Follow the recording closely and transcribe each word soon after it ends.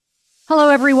Hello,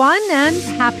 everyone, and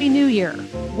Happy New Year.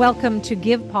 Welcome to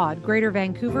GivePod, Greater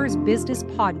Vancouver's business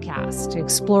podcast,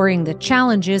 exploring the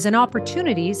challenges and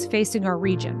opportunities facing our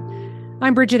region.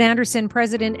 I'm Bridget Anderson,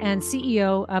 President and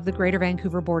CEO of the Greater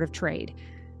Vancouver Board of Trade.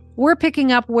 We're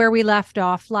picking up where we left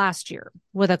off last year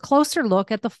with a closer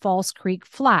look at the False Creek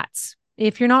Flats.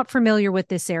 If you're not familiar with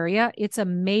this area, it's a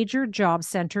major job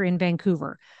center in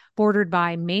Vancouver, bordered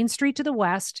by Main Street to the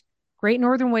west, Great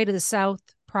Northern Way to the south,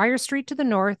 Prior Street to the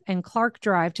north, and Clark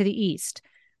Drive to the east.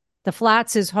 The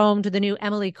Flats is home to the new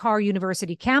Emily Carr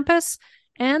University campus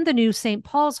and the new St.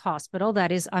 Paul's Hospital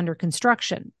that is under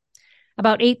construction.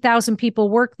 About 8,000 people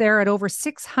work there at over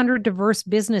 600 diverse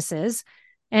businesses.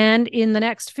 And in the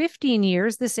next 15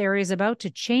 years, this area is about to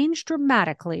change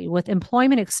dramatically, with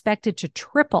employment expected to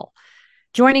triple.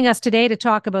 Joining us today to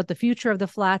talk about the future of the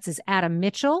Flats is Adam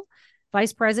Mitchell,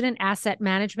 Vice President, Asset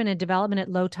Management and Development at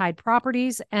Low Tide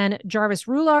Properties, and Jarvis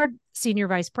Roulard, Senior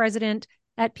Vice President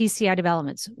at PCI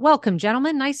Developments. Welcome,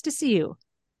 gentlemen. Nice to see you.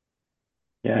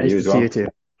 Yeah, nice you as well. See you too.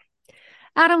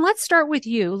 Adam, let's start with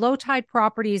you. Low Tide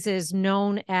Properties is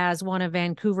known as one of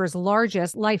Vancouver's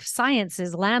largest life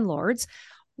sciences landlords.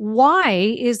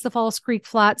 Why is the False Creek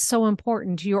Flats so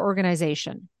important to your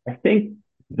organization? I think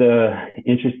the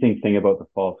interesting thing about the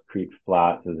False Creek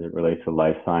Flats as it relates to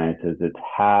life sciences, it's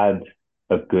had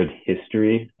a good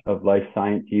history of life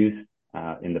science use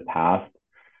in the past.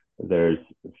 There's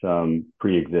some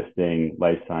pre-existing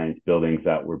life science buildings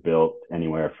that were built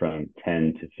anywhere from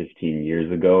 10 to 15 years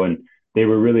ago. And they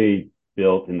were really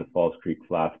built in the False Creek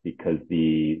Flats because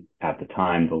at the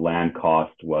time, the land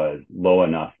cost was low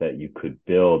enough that you could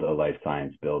build a life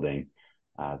science building.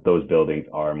 Those buildings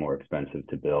are more expensive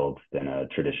to build than a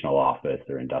traditional office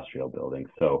or industrial building.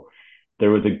 So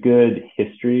there was a good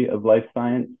history of life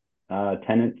science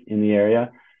tenants in the area.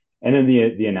 And then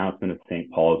the announcement of St.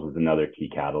 Paul's was another key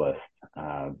catalyst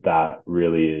that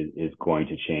really is going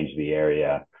to change the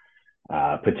area,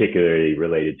 particularly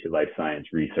related to life science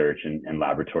research and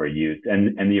laboratory use.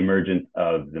 And the emergence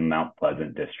of the Mount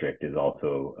Pleasant district is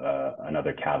also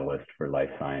another catalyst for life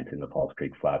science in the False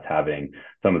Creek Flats. Having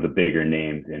some of the bigger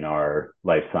names in our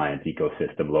life science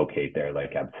ecosystem locate there,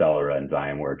 like AbCellera and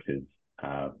Zymeworks, is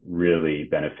really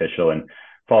beneficial. And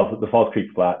the False Creek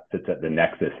Flat sits at the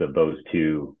nexus of those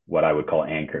two, what I would call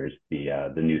anchors,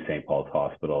 the new St. Paul's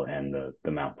Hospital and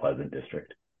the Mount Pleasant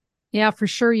district. Yeah, for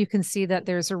sure. You can see that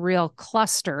there's a real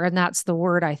cluster, and that's the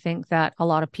word I think that a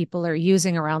lot of people are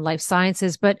using around life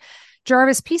sciences. But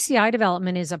Jarvis, PCI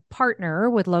Development is a partner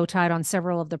with Low Tide on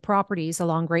several of the properties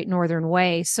along Great Northern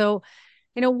Way. So,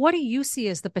 what do you see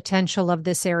as the potential of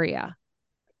this area?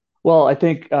 Well, I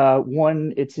think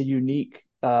one, it's a unique,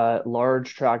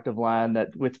 large tract of land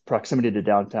that with proximity to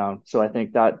downtown. So I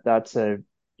think that's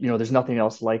there's nothing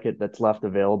else like it that's left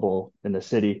available in the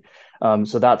city.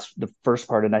 So that's the first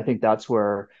part. And I think that's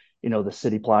where, the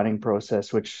city planning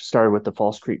process, which started with the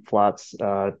False Creek Flats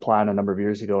plan a number of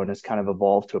years ago and has kind of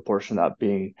evolved to a portion of that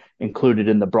being included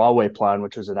in the Broadway plan,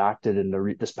 which was enacted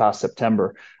in this past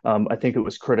September. I think it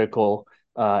was critical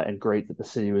and great that the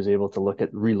city was able to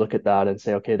relook at that and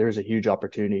say, okay, there's a huge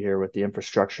opportunity here with the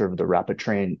infrastructure of the rapid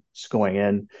trains going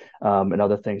in and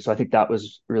other things. So I think that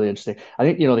was really interesting. I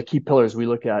think, the key pillars we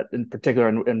look at in particular,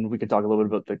 and we could talk a little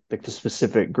bit about the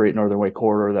specific Great Northern Way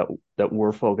corridor that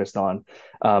we're focused on.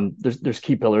 There's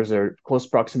key pillars there, close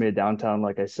proximity to downtown,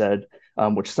 like I said,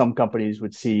 which some companies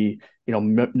would see,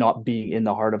 not being in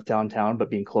the heart of downtown, but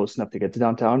being close enough to get to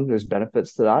downtown. There's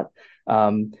benefits to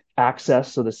that.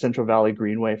 Access, so the Central Valley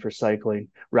Greenway for cycling,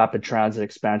 rapid transit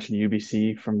expansion,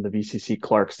 UBC from the VCC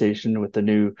Clark station with the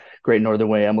new Great Northern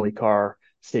Way Emily Carr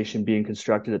station being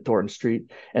constructed at Thornton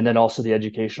Street, and then also the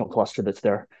educational cluster that's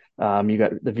there. You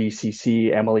got the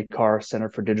VCC, Emily Carr Center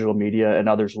for Digital Media, and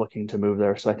others looking to move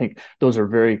there. So I think those are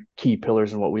very key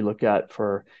pillars in what we look at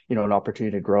for, an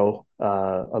opportunity to grow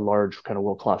a large kind of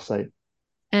world-class site.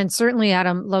 And certainly,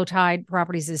 Adam, Low Tide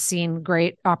Properties has seen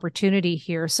great opportunity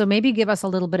here. So maybe give us a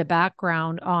little bit of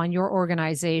background on your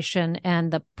organization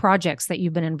and the projects that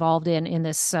you've been involved in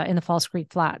this in the False Creek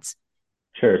Flats.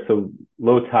 Sure. So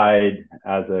Low Tide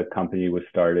as a company was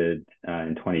started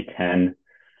in 2010.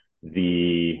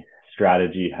 The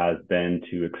strategy has been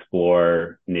to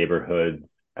explore neighborhoods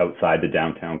outside the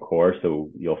downtown core.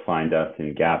 So you'll find us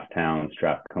in Gastown,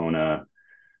 Strathcona,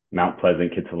 Mount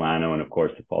Pleasant, Kitsilano, and of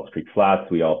course the False Creek Flats.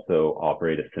 We also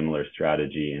operate a similar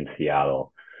strategy in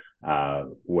Seattle,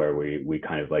 where we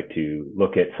kind of like to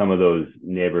look at some of those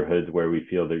neighborhoods where we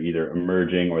feel they're either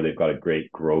emerging or they've got a great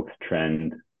growth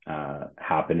trend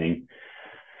happening.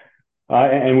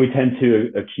 And we tend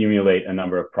to accumulate a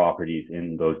number of properties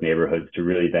in those neighborhoods to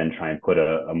really then try and put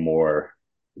a more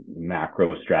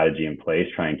macro strategy in place,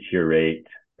 try and curate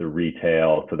the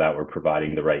retail so that we're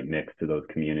providing the right mix to those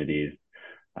communities.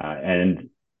 And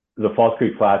the Falls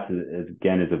Creek Flats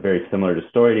is a very similar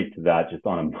story to that, just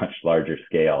on a much larger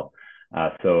scale.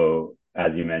 So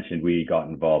as you mentioned, we got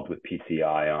involved with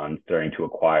PCI on starting to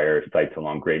acquire sites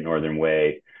along Great Northern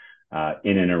Way,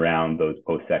 in and around those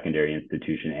post-secondary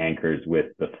institution anchors, with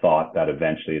the thought that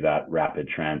eventually that rapid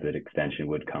transit extension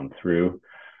would come through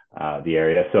the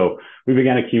area. So we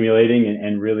began accumulating,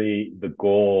 and really the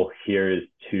goal here is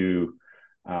to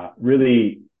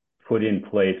really put in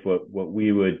place what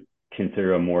we would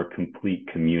consider a more complete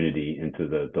community into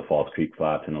the Falls Creek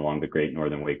Flats and along the Great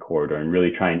Northern Way corridor, and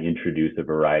really try and introduce a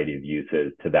variety of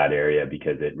uses to that area,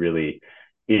 because it really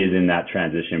is in that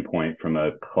transition point from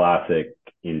a classic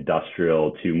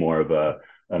industrial to more of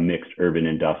a mixed urban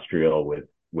industrial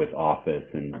with office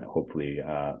and hopefully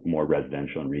more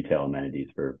residential and retail amenities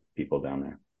for people down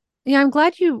there. Yeah, I'm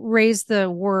glad you raised the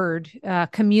word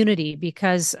community,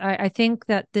 because I think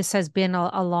that this has been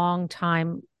a long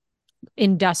time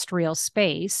industrial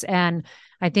space. And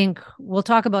I think we'll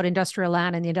talk about industrial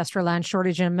land and the industrial land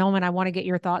shortage in a moment. I want to get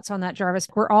your thoughts on that, Jarvis.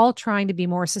 We're all trying to be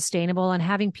more sustainable, and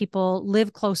having people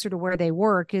live closer to where they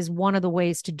work is one of the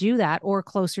ways to do that, or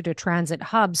closer to transit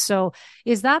hubs. So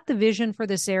is that the vision for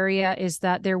this area, is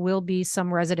that there will be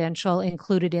some residential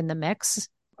included in the mix?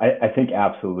 I think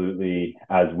absolutely.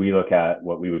 As we look at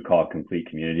what we would call a complete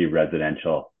community,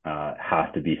 residential has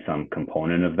to be some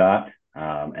component of that.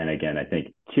 And again, I think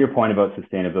to your point about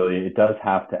sustainability, it does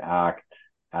have to act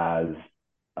as,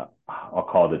 I'll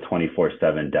call it a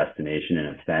 24/7 destination in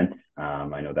a sense.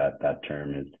 I know that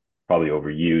term is probably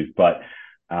overused, but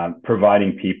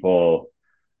providing people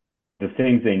the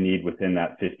things they need within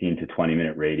that 15 to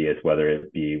 20-minute radius, whether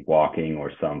it be walking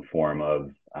or some form of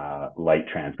light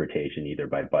transportation, either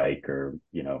by bike or,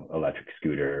 electric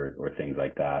scooter or things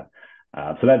like that.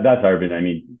 So that's our vision. I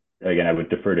mean, again, I would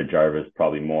defer to Jarvis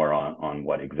probably more on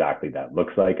what exactly that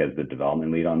looks like as the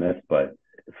development lead on this. But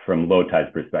from Low Tide's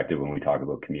perspective, when we talk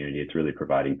about community, it's really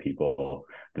providing people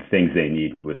the things they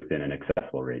need within an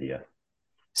accessible radius.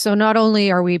 So not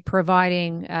only are we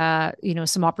providing,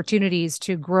 some opportunities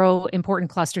to grow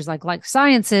important clusters like life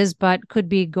sciences, but could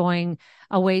be going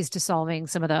a ways to solving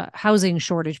some of the housing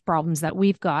shortage problems that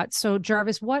we've got. So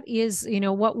Jarvis, what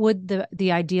would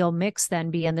the ideal mix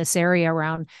then be in this area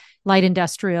around light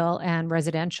industrial and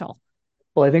residential?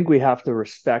 Well, I think we have to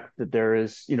respect that there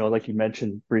is, like you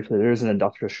mentioned briefly, there is an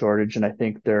industrial shortage, and I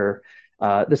think the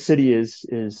city is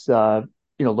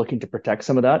looking to protect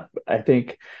some of that. I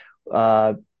think.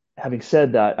 Having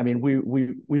said that, I mean,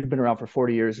 we've been around for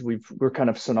 40 years. We're kind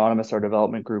of synonymous, our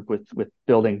development group, with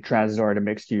building transit-oriented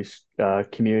mixed-use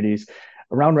communities.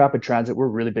 Around rapid transit, we're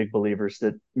really big believers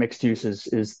that mixed use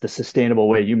is the sustainable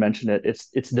way. You mentioned it.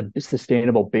 It's the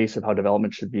sustainable base of how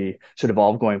development should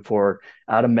evolve going forward.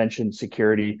 Adam mentioned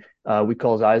security. We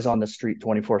call it eyes on the street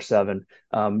 24/7.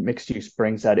 Mixed use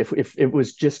brings that. If it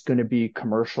was just going to be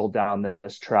commercial down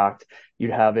this tract,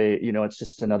 you'd have it's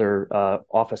just another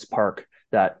office park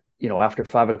that, after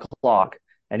 5 o'clock,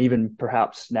 and even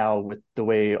perhaps now with the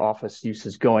way office use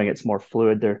is going, it's more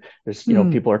fluid. There's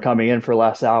people are coming in for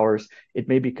less hours. It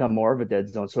may become more of a dead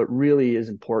zone. So it really is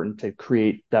important to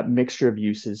create that mixture of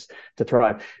uses to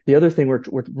thrive. The other thing we're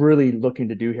really looking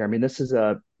to do here, I mean, this is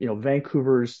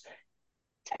Vancouver's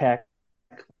tech,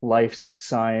 life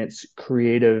science,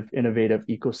 creative, innovative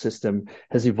ecosystem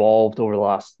has evolved over the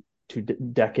last 2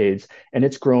 decades, and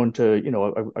it's grown to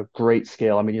a great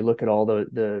scale. I mean, you look at all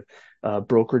the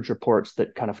brokerage reports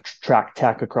that kind of track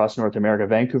tech across North America.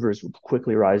 Vancouver is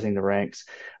quickly rising the ranks,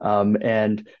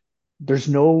 and there's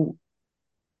no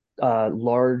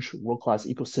large world-class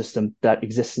ecosystem that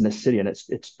exists in this city, and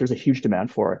there's a huge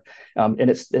demand for it.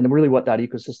 And really what that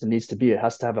ecosystem needs to be, it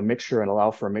has to have a mixture and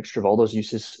allow for a mixture of all those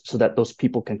uses so that those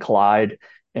people can collide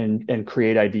and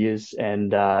create ideas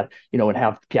and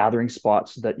have gathering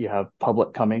spots so that you have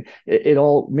public coming. It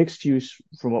all mixed use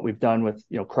from what we've done with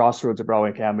Crossroads at Broadway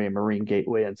Academy and Marine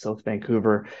Gateway in South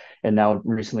Vancouver, and now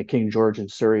recently King George in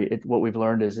Surrey. What we've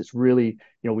learned is it's really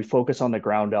we focus on the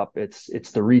ground up.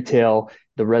 It's the retail,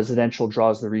 the residential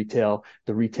draws the retail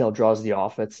draws the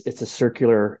office. It's a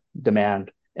circular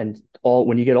demand, and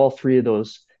when you get all three of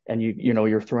those, and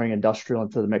you're throwing industrial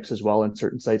into the mix as well in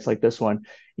certain sites like this one,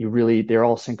 they're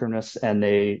all synchronous, and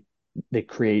they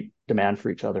create demand for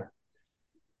each other.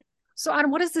 So Adam,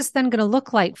 what is this then going to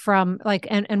look like from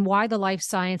and why the life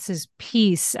sciences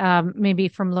piece, maybe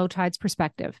from Low Tide's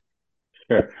perspective?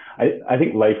 Sure. I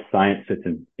think life science fits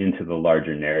into the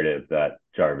larger narrative that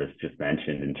Jarvis just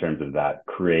mentioned in terms of that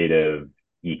creative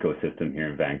ecosystem here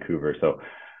in Vancouver. So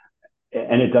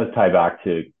And it does tie back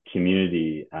to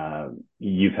community.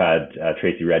 You've had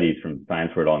Tracy Reddy from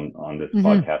Science World on this Mm-hmm.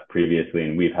 podcast previously,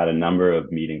 and we've had a number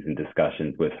of meetings and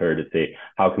discussions with her to say,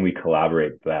 how can we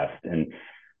collaborate best? And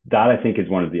that, I think, is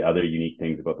one of the other unique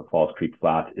things about the Falls Creek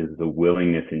Flats is the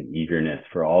willingness and eagerness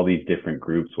for all these different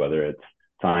groups, whether it's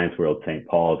Science World, St.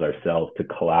 Paul's, ourselves, to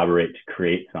collaborate to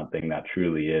create something that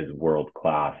truly is world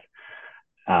class.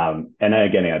 And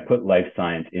again, I put life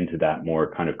science into that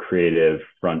more kind of creative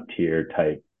frontier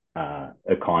type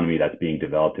economy that's being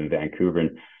developed in Vancouver.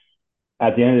 And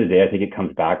at the end of the day, I think it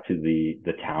comes back to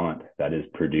the talent that is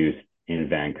produced in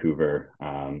Vancouver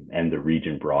and the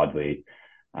region broadly.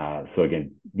 So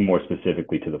again, more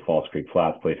specifically to the Falls Creek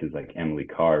Flats, places like Emily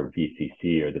Carr,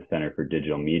 VCC, or the Center for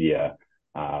Digital Media,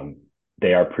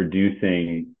 they are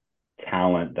producing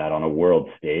talent that on a world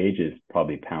stage is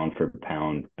probably pound for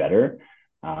pound better.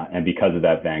 And because of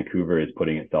that, Vancouver is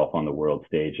putting itself on the world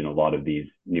stage in a lot of these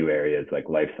new areas like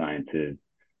life sciences,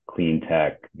 clean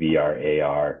tech, VR,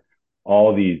 AR,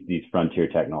 all these frontier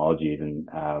technologies,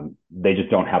 and they just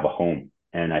don't have a home.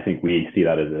 And I think we see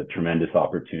that as a tremendous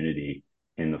opportunity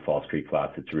in the Falls Creek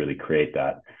Flats to really create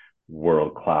that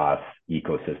world-class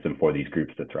ecosystem for these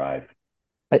groups to thrive.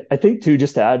 I think too,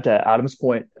 just to add to Adam's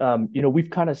point, we've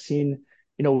kind of seen,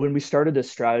 when we started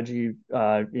this strategy,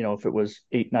 if it was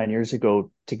 8, 9 years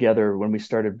ago together, when we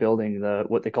started building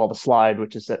what they call the slide,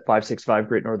 which is at 565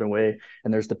 Great Northern Way,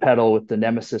 and there's the pedal with the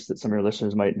Nemesis that some of your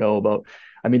listeners might know about.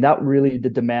 I mean, that really, the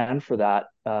demand for that,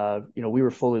 we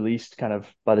were fully leased kind of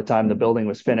by the time the building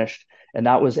was finished. And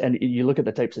you look at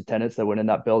the types of tenants that went in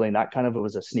that building, that kind of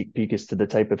was a sneak peek as to the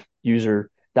type of user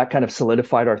that kind of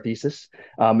solidified our thesis.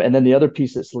 And then the other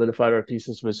piece that solidified our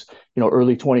thesis was,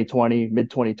 early 2020, mid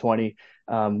 2020,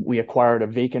 we acquired a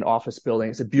vacant office building.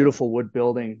 It's a beautiful wood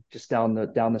building just down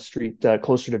the street,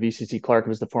 closer to VCC Clark. It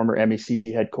was the former MEC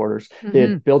headquarters. Mm-hmm. They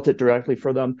had built it directly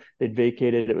for them. They'd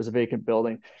vacated it. It was a vacant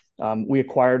building. We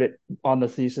acquired it on the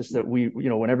thesis that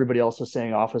when everybody else was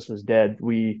saying office was dead,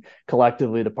 we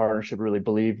collectively, the partnership really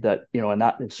believed that,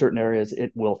 in certain areas,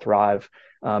 it will thrive.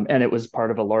 And it was part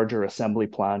of a larger assembly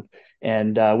plan.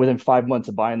 And within 5 months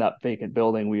of buying that vacant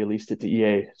building, we leased it to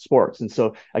EA Sports. And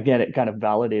so, again, it kind of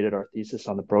validated our thesis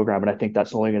on the program. And I think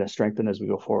that's only going to strengthen as we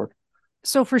go forward.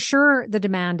 So for sure, the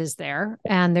demand is there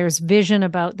and there's vision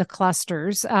about the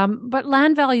clusters, but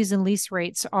land values and lease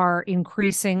rates are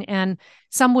increasing. And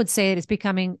some would say it is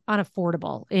becoming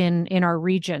unaffordable in our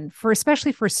region,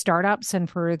 especially for startups and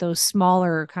for those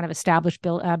smaller kind of established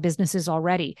businesses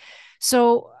already.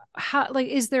 So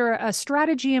is there a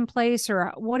strategy in place,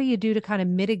 or what do you do to kind of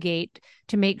mitigate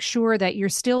to make sure that you're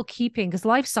still keeping, because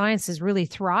life sciences really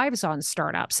thrives on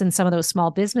startups and some of those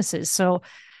small businesses. So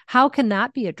how can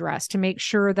that be addressed to make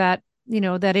sure that,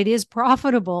 that it is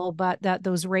profitable, but that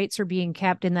those rates are being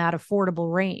kept in that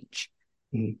affordable range?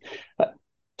 Mm-hmm.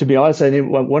 To be honest, I think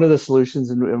one of the solutions,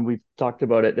 and we've talked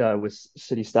about it with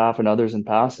city staff and others in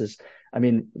past, is,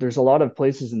 there's a lot of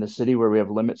places in the city where we have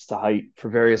limits to height for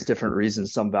various different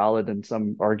reasons, some valid and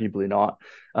some arguably not.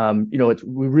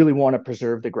 We really want to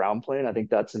preserve the ground plane. I think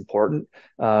that's important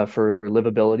for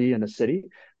livability in a city.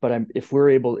 But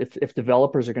if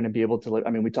developers are going to be able to live,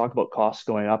 we talk about costs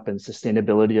going up and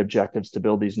sustainability objectives to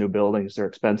build these new buildings, they're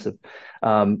expensive.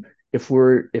 If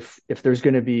there's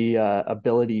going to be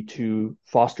ability to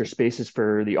foster spaces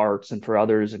for the arts and for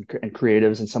others and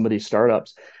creatives and some of these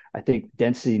startups, I think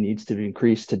density needs to be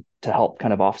increased to help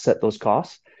kind of offset those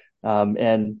costs,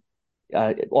 and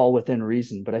all within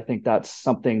reason. But I think that's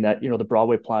something that the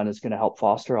Broadway plan is going to help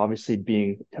foster. Obviously,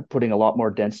 putting a lot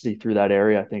more density through that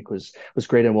area, I think was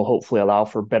great, and will hopefully allow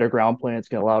for better ground plan. It's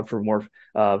going to allow for more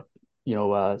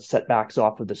setbacks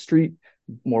off of the street,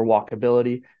 more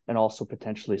walkability, and also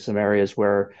potentially some areas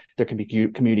where there can be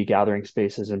community gathering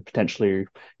spaces and potentially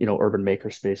urban maker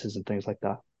spaces and things like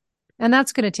that. And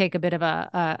that's going to take a bit of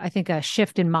I think, a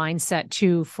shift in mindset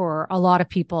too for a lot of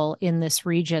people in this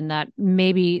region, that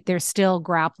maybe they're still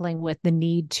grappling with the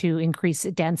need to increase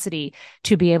density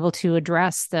to be able to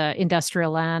address the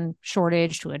industrial land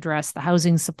shortage, to address the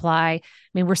housing supply.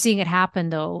 We're seeing it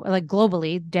happen though, like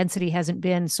globally, density hasn't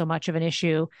been so much of an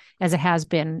issue as it has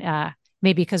been,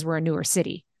 maybe because we're a newer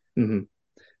city. Mm-hmm.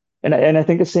 And I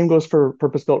think the same goes for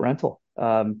purpose-built rental.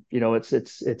 It's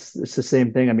the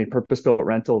same thing. Purpose-built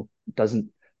rental doesn't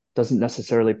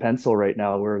necessarily pencil right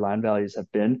now where land values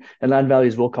have been, and land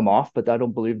values will come off, but I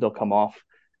don't believe they'll come off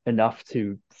enough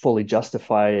to fully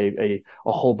justify a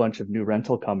whole bunch of new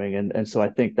rental coming. And so I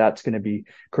think that's going to be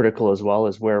critical, as well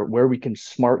as where we can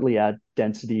smartly add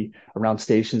density around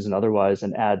stations and otherwise,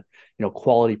 and add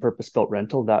quality purpose-built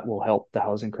rental that will help the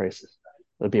housing crisis.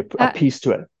 There'll be a piece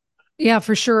to it. Yeah,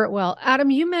 for sure it will. Adam,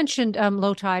 you mentioned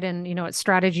low tide and, its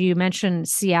strategy. You mentioned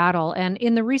Seattle. And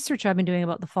in the research I've been doing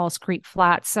about the Falls Creek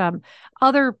Flats,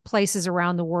 other places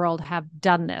around the world have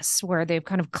done this, where they've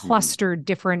kind of Mhm. clustered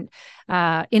different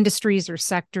industries or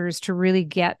sectors to really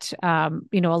get, a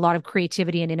lot of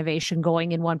creativity and innovation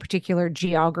going in one particular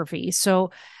geography.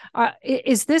 So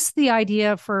is this the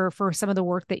idea for some of the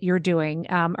work that you're doing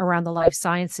around the life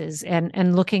sciences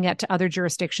and looking at other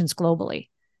jurisdictions globally?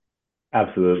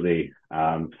 Absolutely.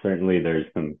 Certainly, there's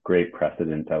some great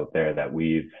precedents out there that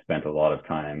we've spent a lot of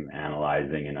time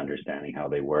analyzing and understanding how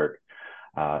they work.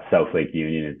 South Lake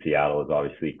Union in Seattle is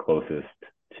obviously closest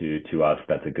to us.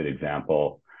 That's a good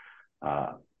example.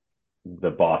 Uh,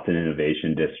 the Boston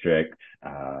Innovation District,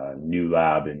 New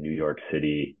Lab in New York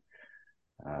City,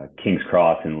 King's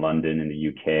Cross in London in the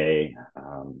UK.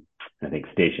 I think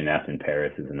Station F in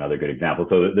Paris is another good example.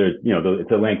 So there's,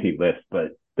 it's a lengthy list,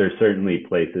 but there's certainly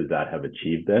places that have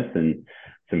achieved this and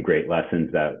some great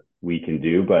lessons that we can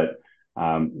do. But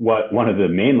one of the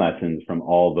main lessons from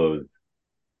all those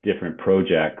different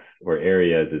projects or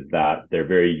areas is that they're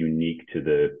very unique to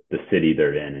the city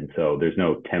they're in. And so there's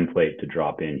no template to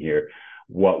drop in here.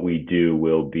 What we do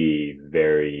will be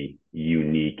very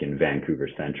unique and Vancouver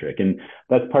centric. And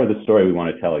that's part of the story we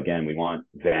want to tell. Again, we want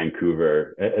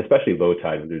Vancouver, especially low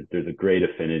tide. There's a great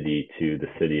affinity to the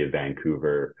city of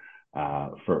Vancouver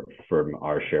from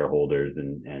our shareholders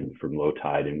and from low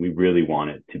tide. And we really want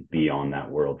it to be on that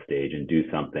world stage and do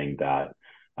something that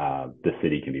the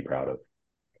city can be proud of.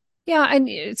 Yeah, and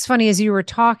it's funny as you were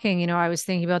talking, I was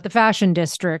thinking about the fashion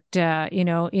district,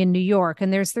 in New York,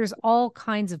 and there's all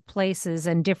kinds of places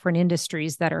and different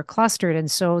industries that are clustered, and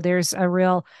so there's a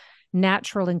real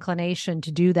natural inclination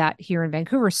to do that here in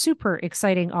Vancouver. Super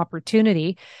exciting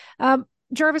opportunity.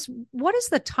 Jarvis, what is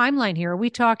the timeline here? Are we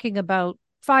talking about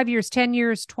 5 years, 10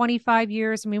 years, 25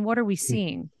 years? I mean, what are we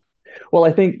seeing? Well,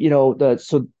 I think,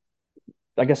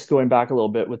 I guess going back a little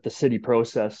bit with the city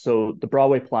process. So the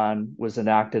Broadway plan was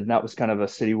enacted, and that was kind of a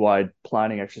citywide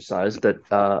planning exercise that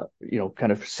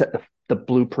kind of set the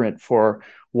blueprint for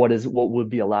what would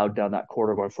be allowed down that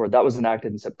corridor going forward. That was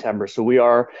enacted in September. So we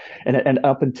are, and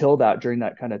up until that, during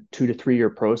that kind of 2 to 3 year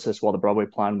process while the Broadway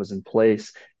plan was in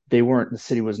place, the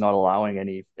city was not allowing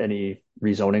any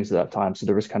rezonings at that time. So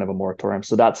there was kind of a moratorium.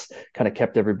 So that's kind of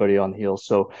kept everybody on the heels.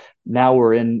 So now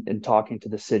we're in talking to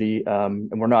the city,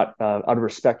 and we're not, out of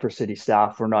respect for city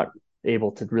staff, we're not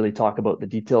able to really talk about the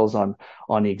details on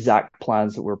the exact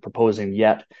plans that we're proposing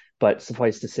yet. But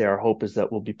suffice to say, our hope is that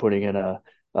we'll be putting in a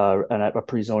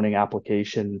pre-zoning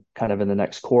application kind of in the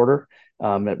next quarter,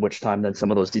 at which time then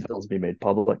some of those details will be made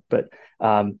public. But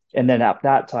and then at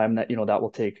that time, that will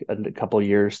take a couple of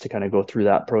years to kind of go through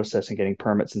that process and getting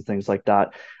permits and things like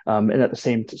that. And at the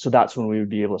same, so that's when we would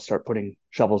be able to start putting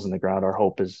shovels in the ground. Our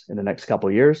hope is in the next couple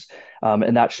of years,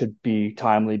 and that should be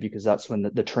timely because that's when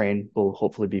the train will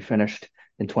hopefully be finished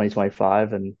in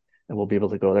 2025, and we'll be able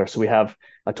to go there. So we have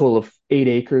a total of 8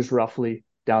 acres roughly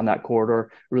down that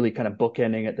corridor, really kind of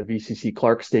bookending at the VCC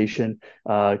Clark station,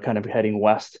 kind of heading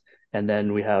west. And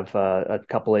then we have a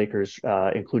couple acres,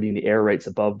 including the air rights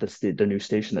above the new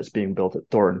station that's being built at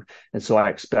Thornton. And so I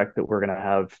expect that we're going to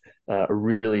have a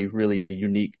really, really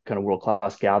unique kind of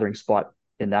world-class gathering spot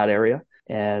in that area.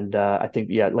 And I think,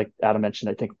 yeah, like Adam mentioned,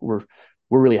 I think we're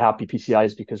really happy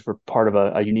PCIs because we're part of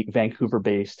a unique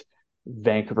Vancouver-based,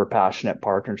 Vancouver passionate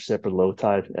partnership with Low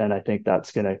Tide. And I think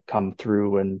that's going to come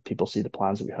through when people see the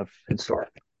plans that we have in store.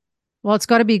 Well, it's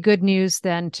got to be good news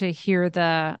then to hear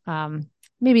the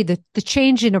maybe the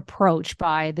change in approach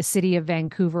by the city of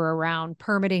Vancouver around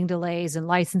permitting delays and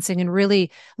licensing and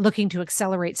really looking to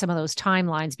accelerate some of those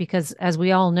timelines because as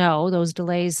we all know, those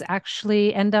delays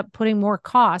actually end up putting more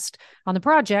cost on the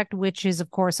project, which is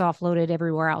of course offloaded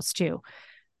everywhere else too.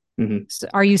 Mm-hmm. So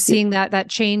are you seeing that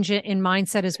change in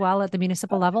mindset as well at the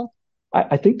municipal level?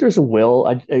 I think there's a will.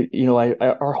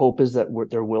 Our hope is that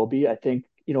there will be. I think,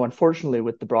 unfortunately,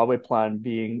 with the Broadway plan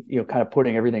being, kind of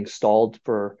putting everything stalled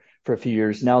for a few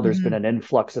years now, there's been Mm-hmm. an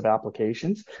influx of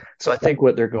applications. So I think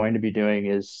what they're going to be doing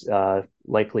is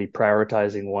likely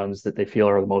prioritizing ones that they feel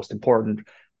are the most important.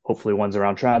 Hopefully, ones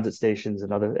around transit stations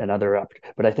and other.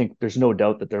 But I think there's no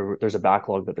doubt that there's a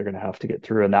backlog that they're going to have to get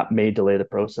through, and that may delay the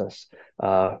process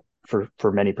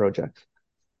for many projects.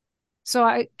 So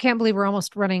I can't believe we're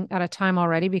almost running out of time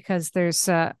already because there's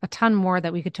a ton more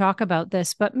that we could talk about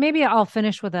this. But maybe I'll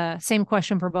finish with a same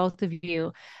question for both of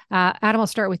you. Adam, I'll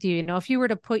start with you. If you were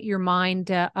to put your mind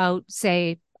out,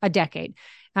 say a decade,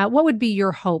 what would be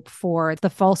your hope for the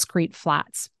False Creek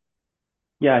Flats?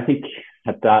 Yeah, I think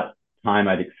at that time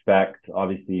I'd expect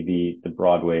obviously the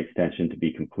Broadway extension to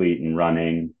be complete and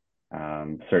running.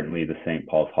 Certainly the St.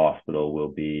 Paul's Hospital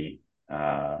will be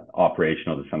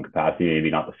operational to some capacity, maybe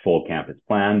not the full campus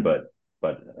plan, but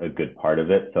a good part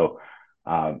of it. So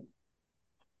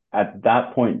at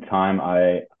that point in time,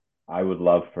 I would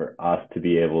love for us to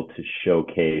be able to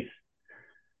showcase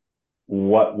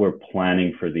what we're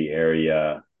planning for the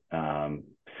area,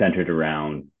 centered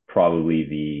around probably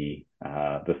the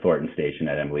Thornton station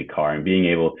at Emily Carr, and being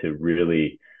able to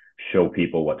really show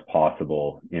people what's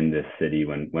possible in this city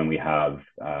when we have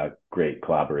great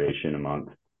collaboration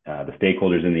amongst the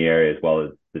stakeholders in the area as well as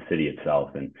the city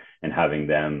itself, and having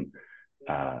them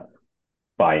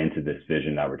buy into this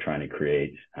vision that we're trying to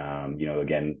create.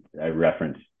 Again, I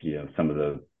referenced some of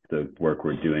the work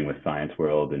we're doing with Science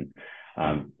World, and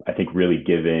I think really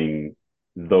giving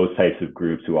those types of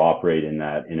groups who operate in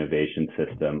that innovation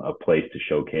system a place to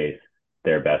showcase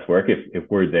their best work. If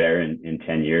we're there in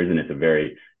 10 years and it's a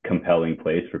very compelling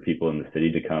place for people in the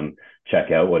city to come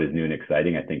check out what is new and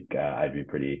exciting, I think I'd be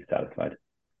pretty satisfied.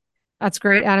 That's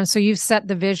great, Adam. So you've set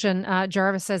the vision,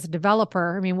 Jarvis, as a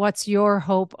developer. I mean, what's your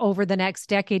hope over the next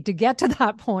decade to get to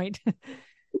that point?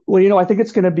 Well, I think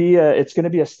it's going to be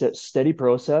a steady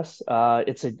process.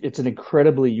 It's an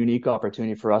incredibly unique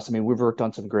opportunity for us. I mean, we've worked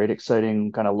on some great,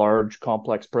 exciting, kind of large,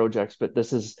 complex projects, but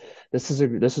this is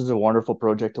a wonderful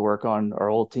project to work on. Our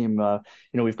whole team,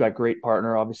 we've got great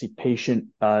partner, obviously patient,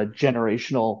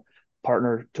 generational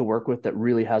partner to work with that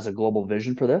really has a global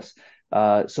vision for this.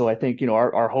 So I think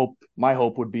my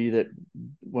hope would be that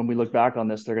when we look back on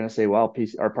this, they're going to say, "Wow,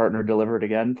 our partner delivered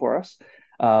again for us."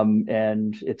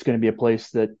 And it's going to be a place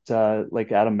that,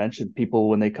 like Adam mentioned, people,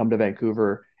 when they come to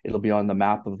Vancouver, it'll be on the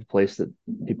map of a place that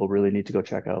people really need to go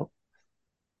check out.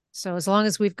 So as long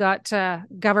as we've got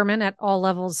government at all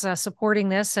levels supporting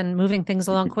this and moving things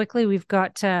along quickly, we've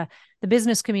got the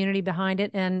business community behind it,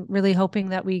 and really hoping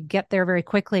that we get there very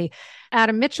quickly.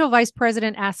 Adam Mitchell, Vice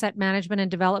President, Asset Management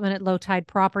and Development at Low Tide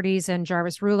Properties, and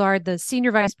Jarvis Roulard, the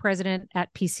Senior Vice President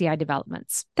at PCI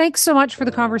Developments. Thanks so much for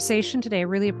the conversation today. I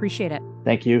really appreciate it.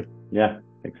 Thank you. Yeah,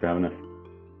 thanks for having us.